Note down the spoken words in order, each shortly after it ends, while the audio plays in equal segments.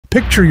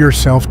Picture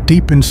yourself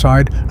deep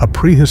inside a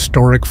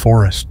prehistoric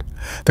forest.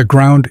 The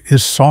ground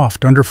is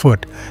soft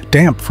underfoot,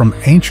 damp from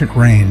ancient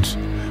rains.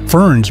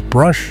 Ferns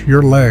brush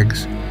your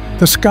legs.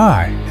 The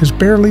sky is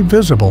barely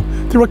visible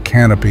through a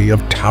canopy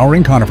of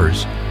towering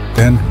conifers.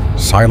 Then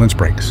silence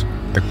breaks.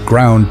 The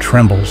ground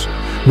trembles.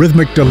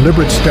 Rhythmic,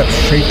 deliberate steps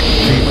shake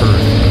the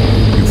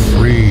earth. You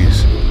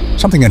freeze.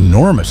 Something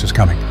enormous is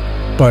coming.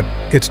 But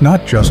it's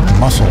not just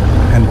muscle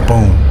and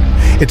bone.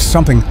 It's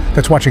something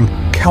that's watching,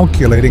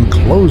 calculating,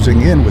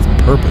 closing in with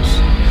purpose.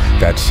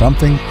 That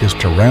something is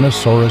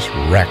Tyrannosaurus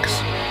rex.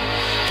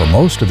 For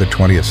most of the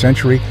 20th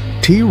century,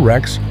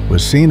 T-Rex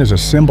was seen as a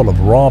symbol of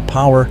raw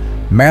power,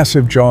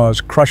 massive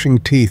jaws, crushing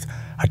teeth,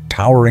 a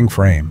towering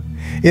frame.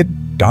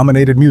 It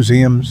dominated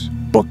museums,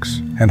 books,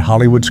 and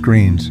Hollywood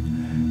screens.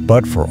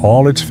 But for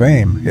all its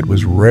fame, it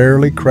was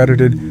rarely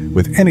credited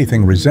with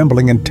anything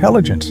resembling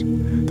intelligence.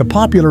 The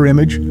popular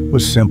image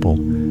was simple,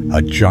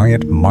 a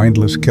giant,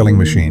 mindless killing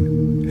machine.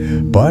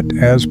 But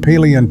as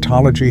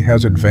paleontology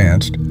has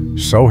advanced,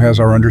 so has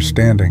our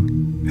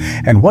understanding.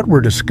 And what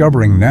we're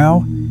discovering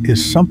now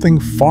is something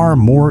far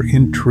more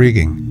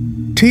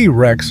intriguing.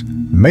 T-Rex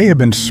may have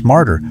been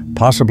smarter,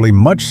 possibly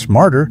much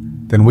smarter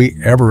than we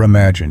ever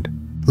imagined.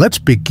 Let's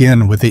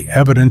begin with the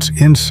evidence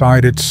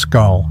inside its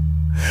skull.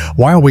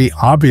 While we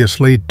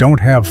obviously don't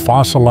have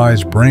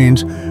fossilized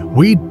brains,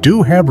 we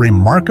do have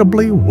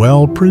remarkably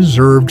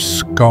well-preserved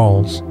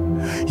skulls.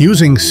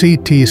 Using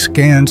CT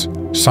scans,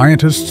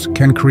 scientists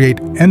can create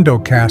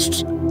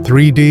endocasts,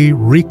 3D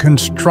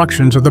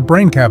reconstructions of the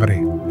brain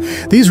cavity.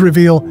 These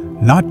reveal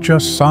not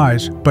just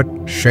size, but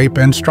shape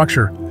and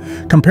structure.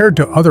 Compared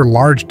to other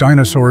large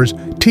dinosaurs,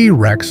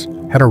 T-Rex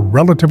had a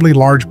relatively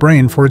large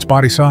brain for its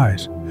body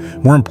size.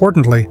 More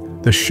importantly,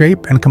 the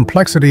shape and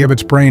complexity of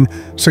its brain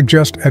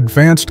suggest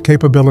advanced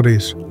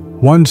capabilities.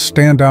 One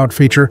standout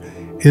feature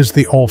is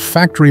the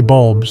olfactory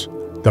bulbs,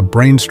 the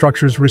brain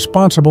structures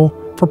responsible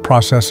for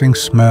processing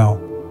smell.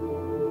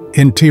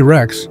 In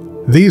T-Rex,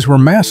 these were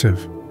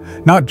massive.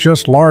 Not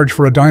just large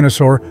for a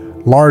dinosaur,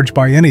 large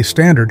by any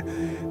standard.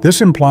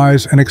 This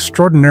implies an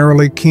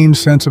extraordinarily keen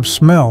sense of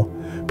smell,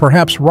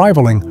 perhaps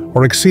rivaling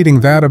or exceeding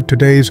that of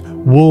today's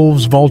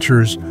wolves,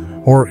 vultures,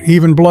 or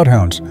even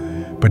bloodhounds.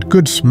 But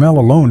good smell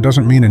alone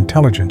doesn't mean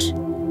intelligence.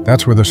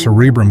 That's where the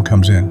cerebrum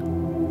comes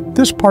in.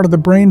 This part of the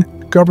brain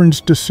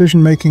governs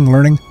decision-making,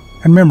 learning,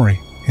 and memory.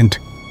 In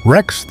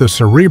T-Rex, the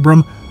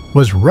cerebrum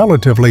was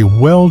relatively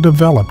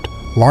well-developed,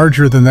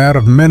 larger than that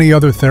of many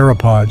other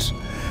theropods.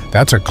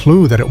 That's a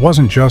clue that it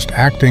wasn't just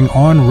acting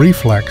on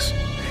reflex.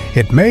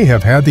 It may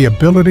have had the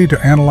ability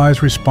to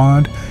analyze,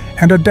 respond,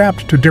 and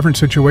adapt to different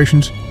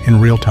situations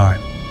in real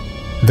time.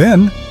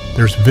 Then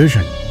there's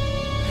vision.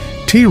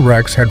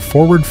 T-Rex had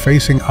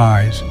forward-facing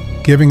eyes,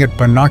 giving it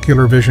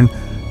binocular vision,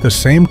 the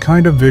same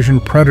kind of vision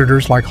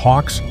predators like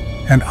hawks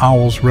and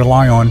owls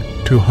rely on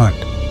to hunt.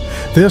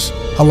 This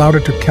allowed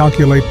it to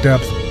calculate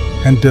depth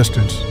and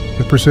distance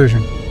with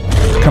precision.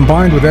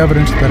 Combined with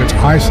evidence that its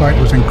eyesight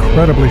was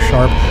incredibly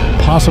sharp,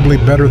 possibly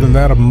better than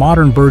that of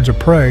modern birds of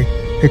prey,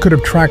 it could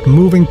have tracked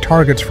moving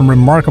targets from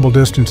remarkable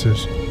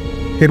distances.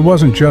 It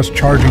wasn't just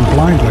charging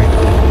blindly,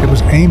 it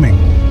was aiming.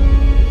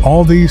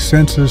 All these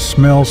senses,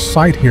 smell,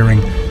 sight,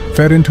 hearing,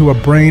 fed into a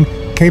brain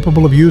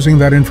capable of using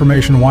that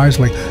information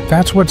wisely.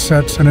 That's what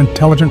sets an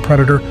intelligent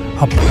predator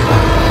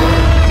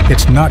apart.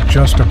 It's not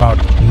just about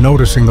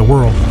noticing the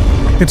world.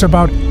 It's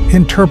about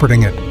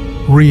interpreting it,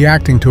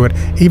 reacting to it,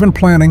 even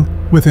planning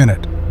within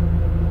it.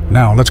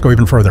 Now, let's go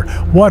even further.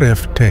 What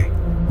if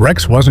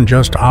T-Rex wasn't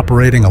just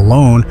operating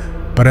alone,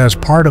 but as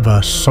part of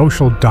a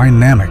social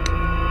dynamic?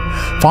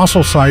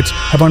 Fossil sites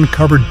have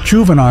uncovered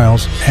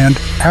juveniles and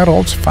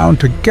adults found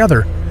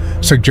together,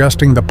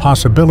 suggesting the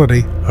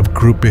possibility of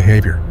group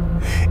behavior.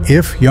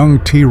 If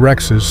young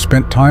T-Rexes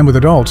spent time with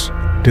adults,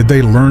 did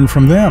they learn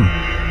from them?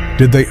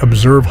 Did they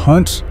observe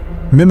hunts,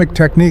 mimic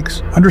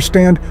techniques,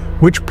 understand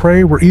which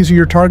prey were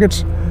easier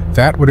targets?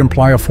 That would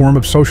imply a form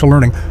of social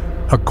learning,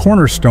 a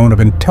cornerstone of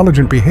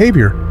intelligent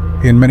behavior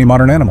in many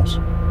modern animals.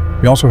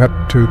 We also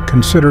have to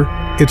consider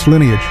its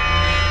lineage.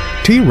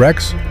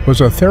 T-Rex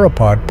was a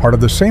theropod, part of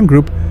the same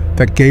group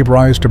that gave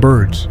rise to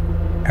birds.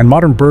 And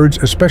modern birds,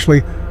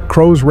 especially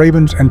crows,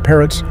 ravens, and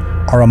parrots,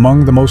 are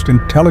among the most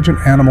intelligent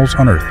animals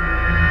on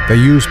Earth. They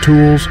use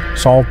tools,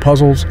 solve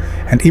puzzles,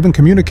 and even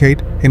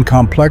communicate in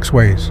complex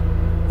ways.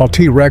 While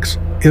T-Rex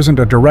isn't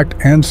a direct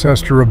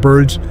ancestor of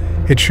birds,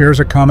 it shares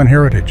a common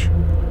heritage.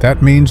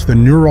 That means the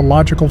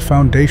neurological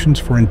foundations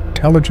for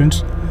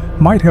intelligence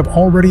might have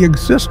already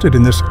existed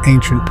in this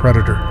ancient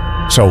predator.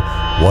 So,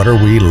 what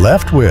are we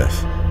left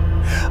with?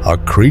 A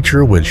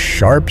creature with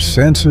sharp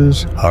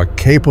senses, a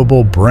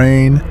capable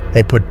brain,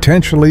 a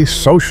potentially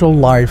social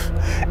life,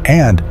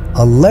 and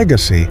a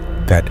legacy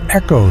that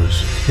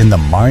echoes in the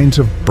minds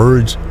of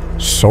birds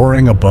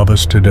soaring above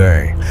us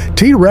today.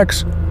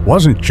 T-Rex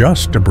wasn't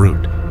just a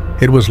brute.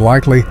 It was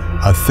likely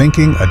a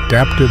thinking,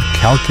 adaptive,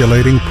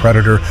 calculating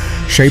predator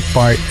shaped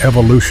by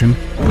evolution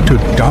to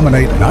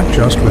dominate not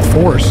just with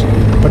force,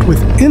 but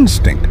with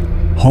instinct,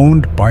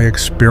 honed by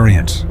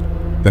experience.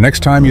 The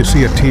next time you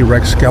see a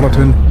T-Rex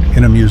skeleton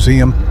in a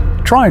museum,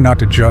 Try not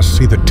to just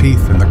see the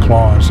teeth and the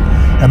claws.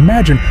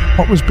 Imagine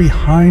what was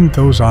behind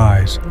those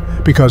eyes,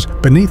 because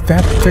beneath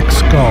that thick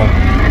skull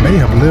may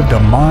have lived a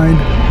mind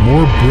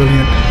more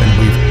brilliant than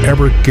we've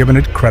ever given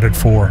it credit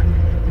for.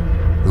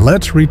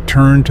 Let's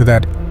return to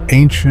that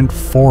ancient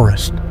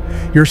forest.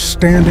 You're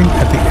standing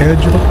at the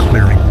edge of a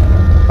clearing.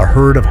 A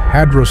herd of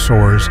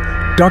hadrosaurs,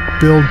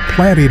 duck-billed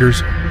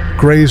plant-eaters,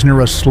 graze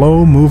near a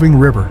slow-moving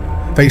river.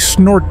 They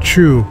snort,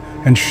 chew,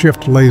 and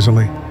shift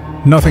lazily.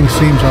 Nothing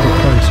seems out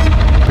of place,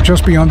 but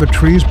just beyond the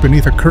trees,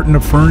 beneath a curtain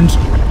of ferns,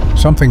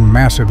 something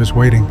massive is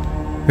waiting.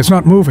 It's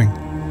not moving.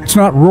 It's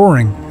not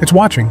roaring. It's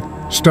watching,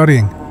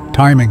 studying,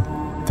 timing.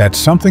 That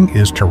something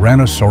is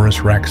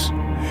Tyrannosaurus rex.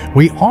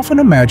 We often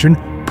imagine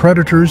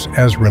predators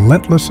as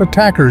relentless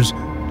attackers,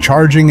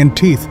 charging in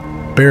teeth,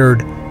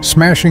 bared,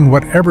 smashing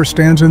whatever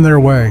stands in their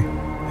way.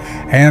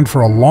 And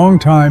for a long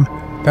time,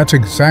 that's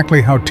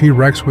exactly how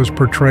T-Rex was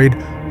portrayed,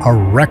 a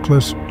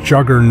reckless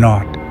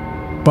juggernaut.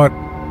 But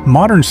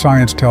modern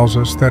science tells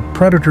us that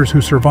predators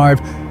who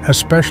survive,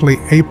 especially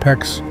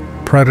apex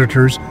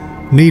predators,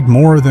 need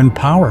more than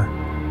power.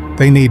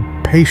 They need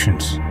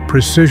patience,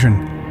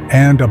 precision,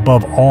 and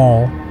above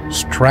all,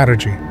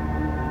 strategy.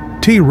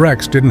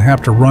 T-Rex didn't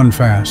have to run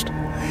fast.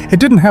 It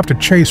didn't have to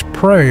chase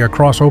prey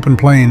across open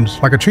plains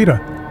like a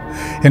cheetah.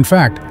 In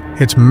fact,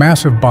 its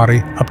massive body,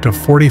 up to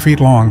 40 feet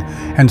long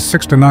and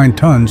 6 to 9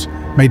 tons,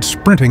 made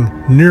sprinting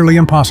nearly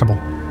impossible.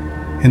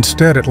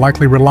 Instead, it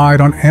likely relied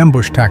on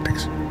ambush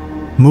tactics.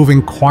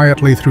 Moving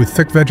quietly through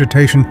thick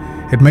vegetation,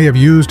 it may have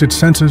used its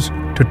senses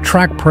to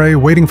track prey,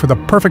 waiting for the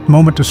perfect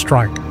moment to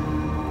strike.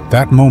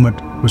 That moment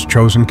was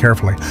chosen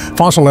carefully.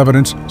 Fossil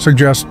evidence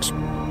suggests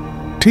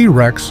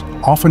T-Rex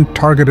often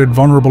targeted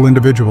vulnerable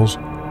individuals,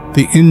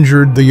 the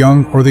injured, the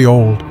young, or the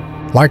old.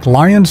 Like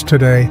lions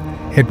today,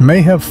 it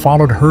may have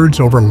followed herds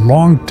over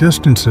long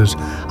distances,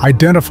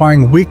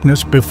 identifying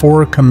weakness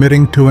before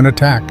committing to an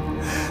attack.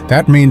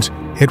 That means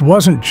it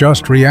wasn't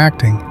just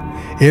reacting.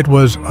 It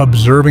was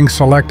observing,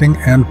 selecting,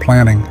 and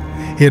planning.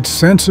 Its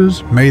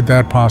senses made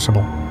that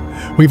possible.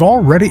 We've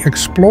already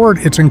explored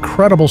its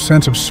incredible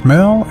sense of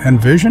smell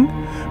and vision,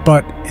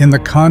 but in the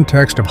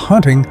context of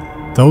hunting,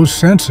 those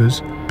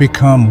senses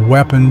become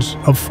weapons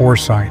of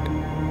foresight.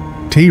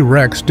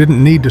 T-Rex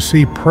didn't need to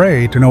see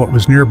prey to know it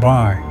was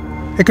nearby.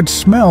 It could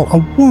smell a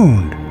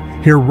wound,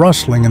 hear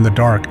rustling in the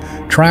dark,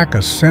 track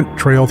a scent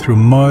trail through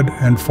mud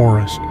and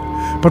forest.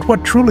 But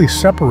what truly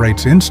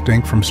separates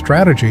instinct from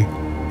strategy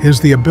is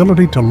the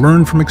ability to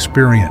learn from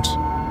experience.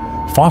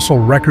 Fossil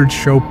records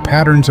show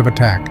patterns of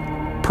attack.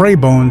 Prey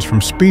bones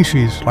from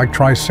species like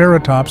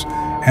Triceratops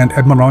and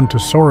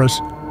Edmontosaurus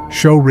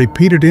show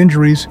repeated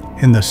injuries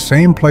in the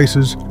same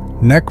places: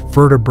 neck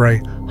vertebrae,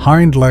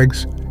 hind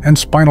legs, and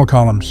spinal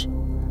columns.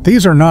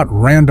 These are not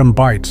random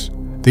bites.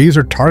 These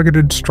are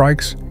targeted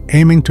strikes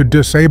aiming to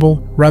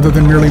disable rather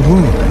than merely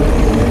wound.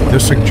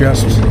 This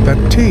suggests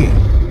that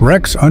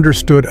T-Rex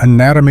understood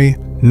anatomy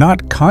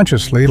not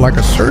consciously like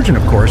a surgeon,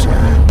 of course,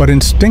 but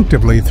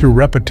instinctively through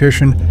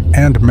repetition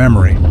and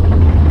memory.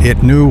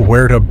 It knew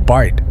where to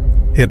bite.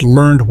 It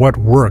learned what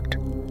worked,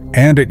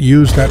 and it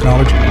used that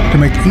knowledge to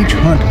make each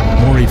hunt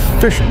more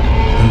efficient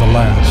than the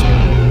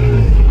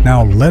last.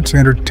 Now let's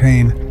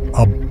entertain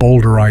a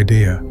bolder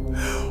idea.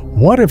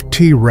 What if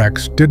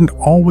T-Rex didn't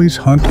always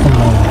hunt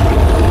alone?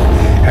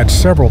 At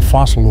several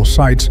fossil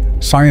sites,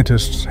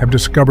 scientists have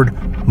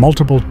discovered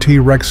multiple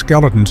T-Rex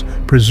skeletons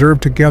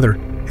preserved together,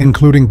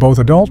 including both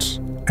adults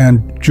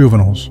and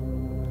juveniles.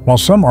 While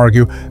some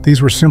argue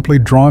these were simply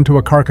drawn to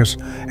a carcass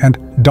and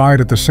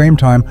died at the same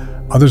time,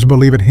 others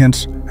believe it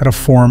hints at a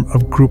form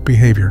of group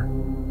behavior.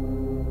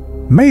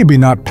 Maybe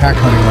not pack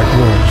hunting like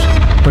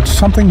wolves, but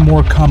something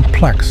more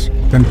complex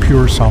than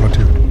pure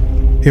solitude.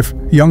 If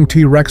young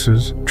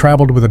T-Rexes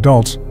traveled with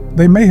adults,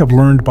 they may have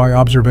learned by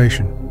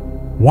observation,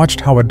 watched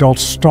how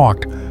adults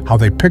stalked, how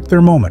they picked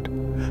their moment,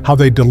 how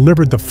they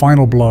delivered the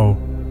final blow.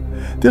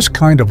 This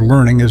kind of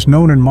learning is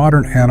known in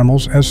modern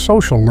animals as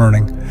social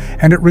learning,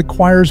 and it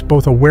requires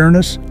both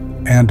awareness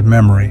and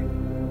memory.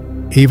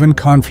 Even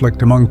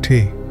conflict among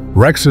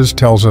T-Rexes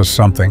tells us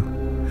something.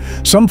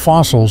 Some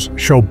fossils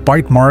show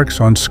bite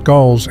marks on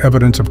skulls,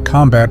 evidence of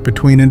combat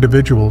between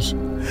individuals.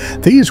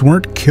 These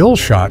weren't kill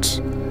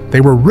shots.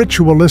 They were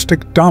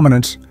ritualistic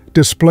dominance,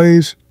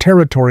 displays,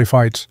 territory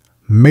fights,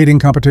 mating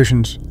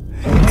competitions.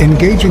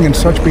 Engaging in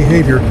such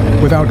behavior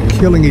without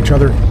killing each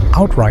other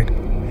outright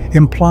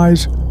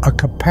implies a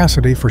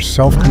capacity for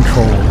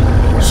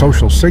self-control,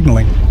 social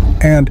signaling,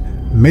 and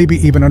maybe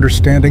even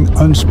understanding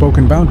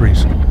unspoken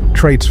boundaries,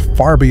 traits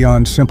far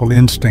beyond simple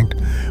instinct.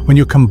 When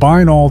you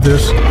combine all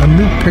this, a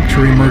new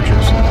picture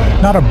emerges.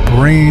 Not a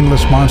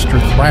brainless monster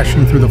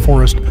thrashing through the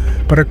forest,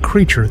 but a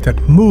creature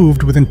that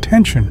moved with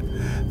intention,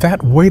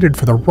 that waited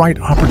for the right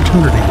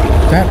opportunity,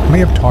 that may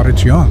have taught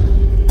its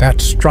young,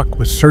 that struck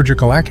with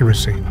surgical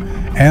accuracy,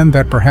 and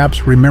that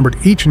perhaps remembered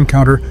each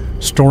encounter,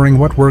 storing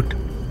what worked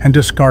and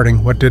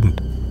discarding what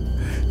didn't.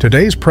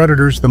 Today's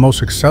predators, the most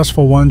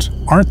successful ones,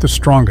 aren't the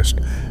strongest.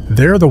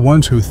 They're the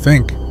ones who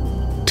think.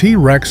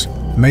 T-Rex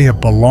may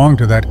have belonged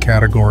to that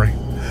category.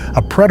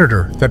 A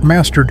predator that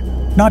mastered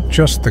Not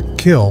just the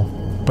kill,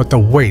 but the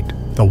wait,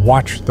 the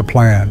watch, the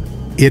plan.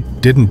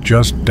 It didn't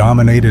just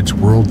dominate its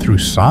world through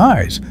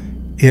size.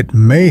 It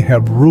may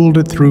have ruled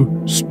it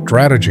through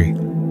strategy.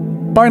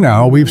 By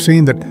now, we've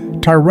seen that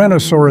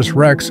Tyrannosaurus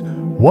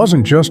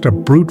wasn't just a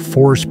brute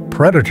force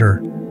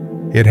predator.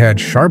 It had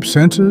sharp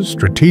senses,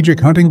 strategic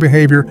hunting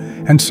behavior,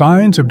 and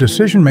signs of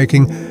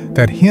decision-making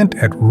that hint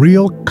at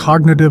real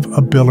cognitive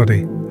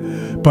ability.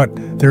 But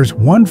there's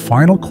one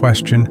final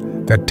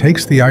question that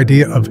takes the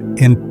idea of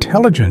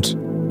intelligence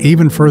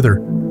even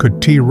further.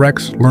 Could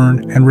T-Rex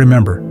learn and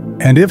remember?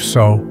 And if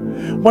so,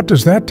 what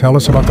does that tell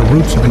us about the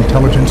roots of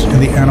intelligence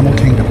in the animal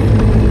kingdom?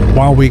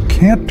 While we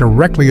can't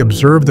directly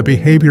observe the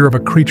behavior of a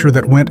creature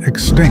that went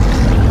extinct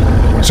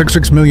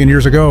 6 million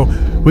years ago,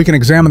 we can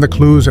examine the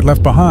clues it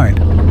left behind,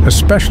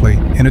 especially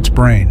in its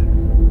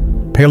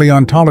brain.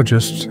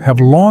 Paleontologists have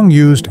long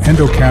used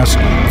endocast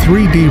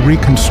 3D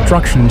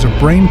reconstructions of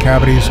brain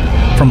cavities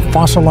from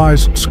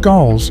fossilized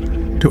skulls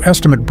to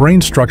estimate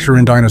brain structure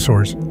in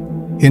dinosaurs.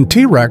 In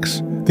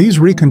T-Rex, these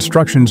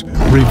reconstructions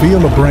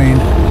reveal a brain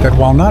that,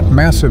 while not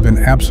massive in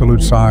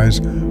absolute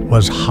size,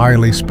 was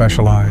highly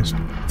specialized.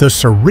 The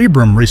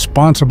cerebrum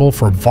responsible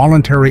for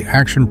voluntary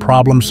action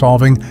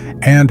problem-solving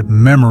and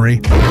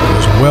memory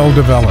was well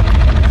developed.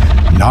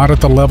 Not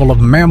at the level of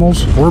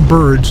mammals or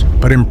birds,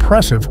 but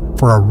impressive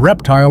for a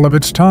reptile of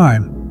its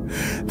time.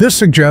 This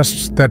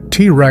suggests that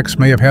T-Rex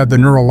may have had the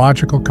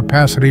neurological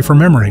capacity for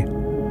memory.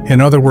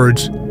 In other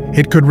words,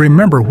 it could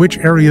remember which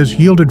areas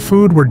yielded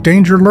food where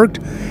danger lurked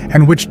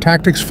and which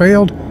tactics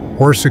failed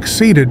or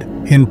succeeded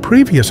in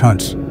previous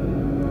hunts.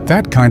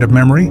 That kind of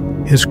memory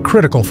is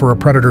critical for a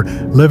predator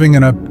living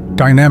in a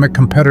dynamic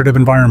competitive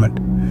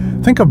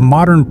environment. Think of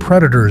modern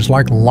predators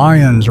like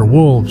lions or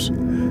wolves.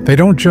 They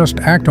don't just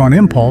act on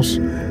impulse,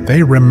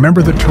 they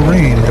remember the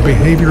terrain, the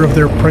behavior of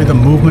their prey, the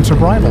movements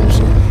of rivals.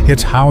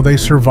 It's how they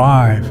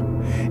survive.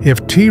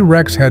 If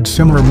T-Rex had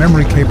similar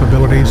memory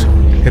capabilities,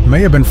 it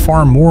may have been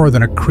far more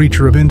than a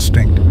creature of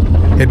instinct.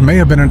 It may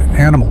have been an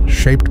animal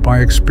shaped by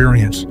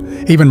experience.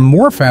 Even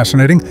more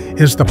fascinating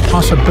is the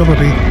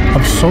possibility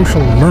of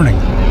social learning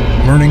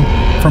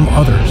from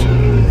others.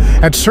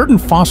 At certain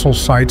fossil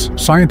sites,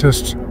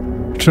 scientists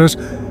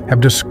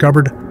have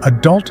discovered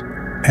adult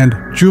and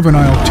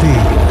juvenile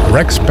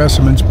T-Rex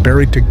specimens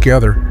buried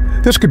together.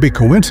 This could be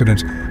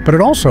coincidence, but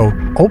it also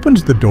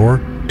opens the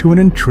door to an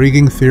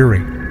intriguing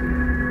theory.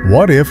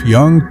 What if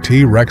young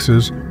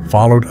T-Rexes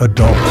followed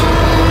adults?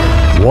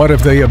 What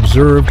if they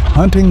observed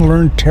hunting,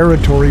 learned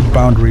territory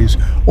boundaries,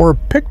 or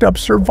picked up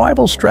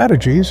survival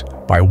strategies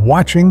by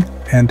watching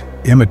and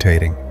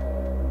imitating?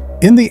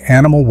 In the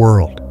animal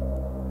world,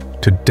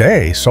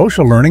 today,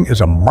 social learning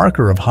is a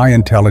marker of high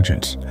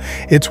intelligence.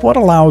 It's what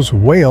allows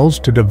whales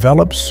to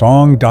develop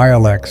song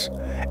dialects,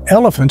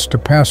 elephants to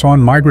pass on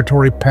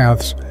migratory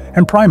paths,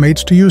 and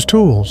primates to use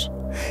tools.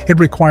 It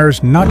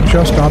requires not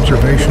just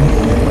observation,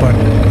 but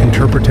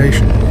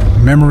interpretation,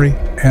 memory,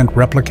 and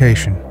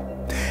replication.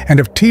 And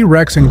if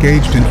T-Rex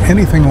engaged in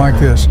anything like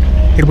this,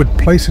 it would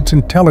place its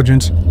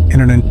intelligence in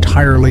an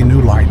entirely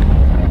new light.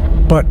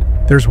 But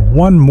there's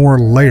one more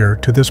layer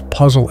to this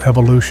puzzle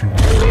evolution.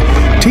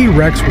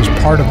 T-Rex was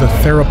part of the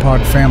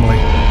theropod family,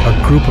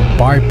 a group of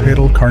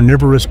bipedal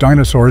carnivorous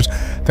dinosaurs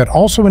that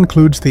also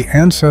includes the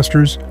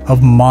ancestors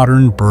of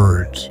modern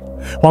birds.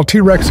 While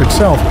T-Rex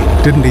itself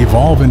didn't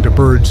evolve into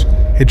birds,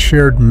 it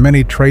shared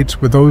many traits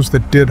with those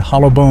that did: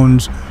 hollow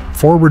bones,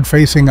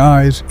 forward-facing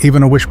eyes,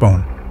 even a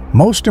wishbone.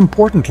 Most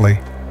importantly,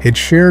 it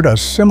shared a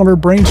similar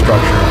brain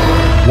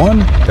structure, one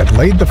that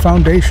laid the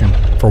foundation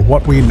for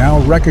what we now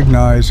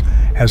recognize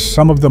as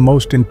some of the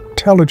most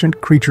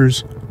intelligent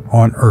creatures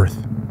on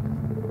Earth.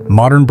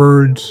 Modern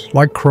birds,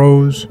 like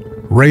crows,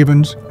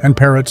 ravens, and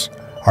parrots,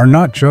 are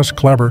not just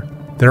clever,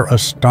 they're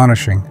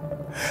astonishing.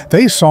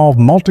 They solve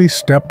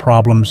multi-step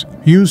problems,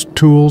 use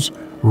tools,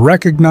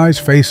 recognize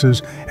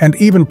faces, and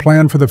even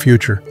plan for the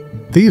future.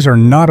 These are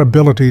not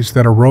abilities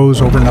that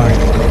arose overnight.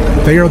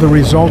 They are the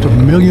result of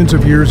millions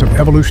of years of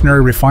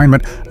evolutionary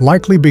refinement,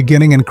 likely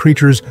beginning in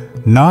creatures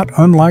not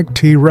unlike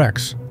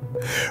T-Rex.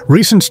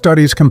 Recent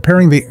studies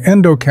comparing the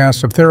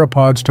endocasts of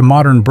theropods to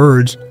modern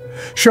birds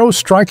show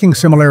striking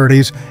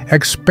similarities: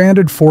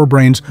 expanded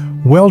forebrains,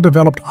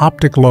 well-developed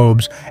optic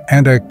lobes,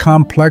 and a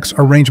complex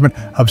arrangement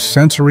of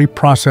sensory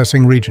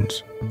processing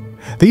regions.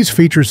 These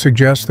features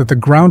suggest that the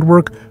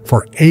groundwork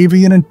for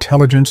avian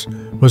intelligence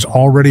was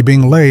already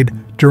being laid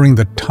during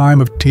the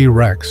time of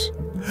T-Rex.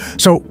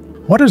 So,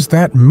 what does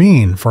that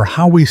mean for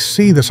how we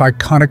see this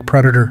iconic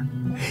predator?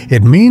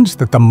 It means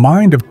that the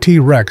mind of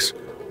T-Rex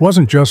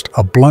wasn't just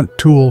a blunt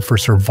tool for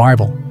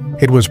survival.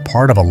 It was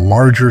part of a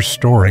larger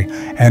story,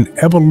 an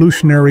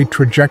evolutionary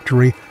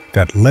trajectory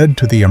that led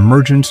to the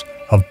emergence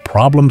of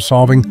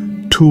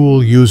problem-solving,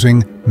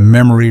 tool-using,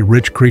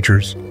 memory-rich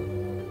creatures.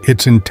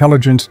 Its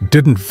intelligence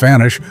didn't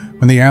vanish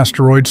when the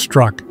asteroid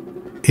struck.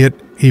 It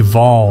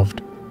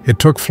evolved. It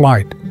took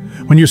flight.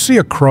 When you see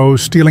a crow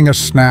stealing a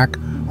snack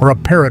or a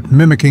parrot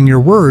mimicking your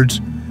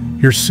words,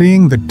 you're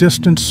seeing the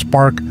distant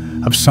spark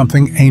of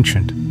something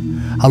ancient,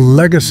 a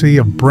legacy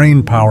of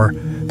brain power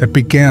that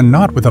began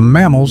not with the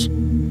mammals,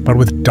 but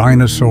with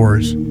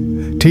dinosaurs.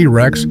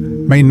 T-Rex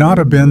may not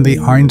have been the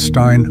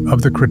Einstein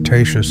of the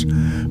Cretaceous,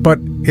 but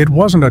it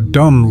wasn't a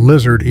dumb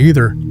lizard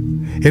either.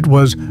 It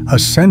was a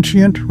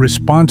sentient,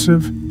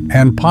 responsive,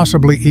 and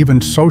possibly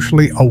even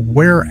socially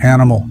aware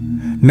animal,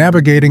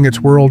 navigating its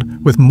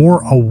world with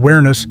more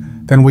awareness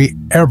than we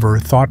ever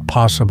thought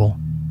possible.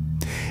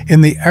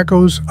 In the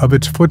echoes of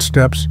its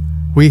footsteps,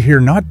 we hear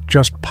not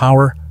just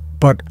power,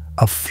 but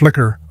a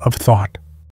flicker of thought.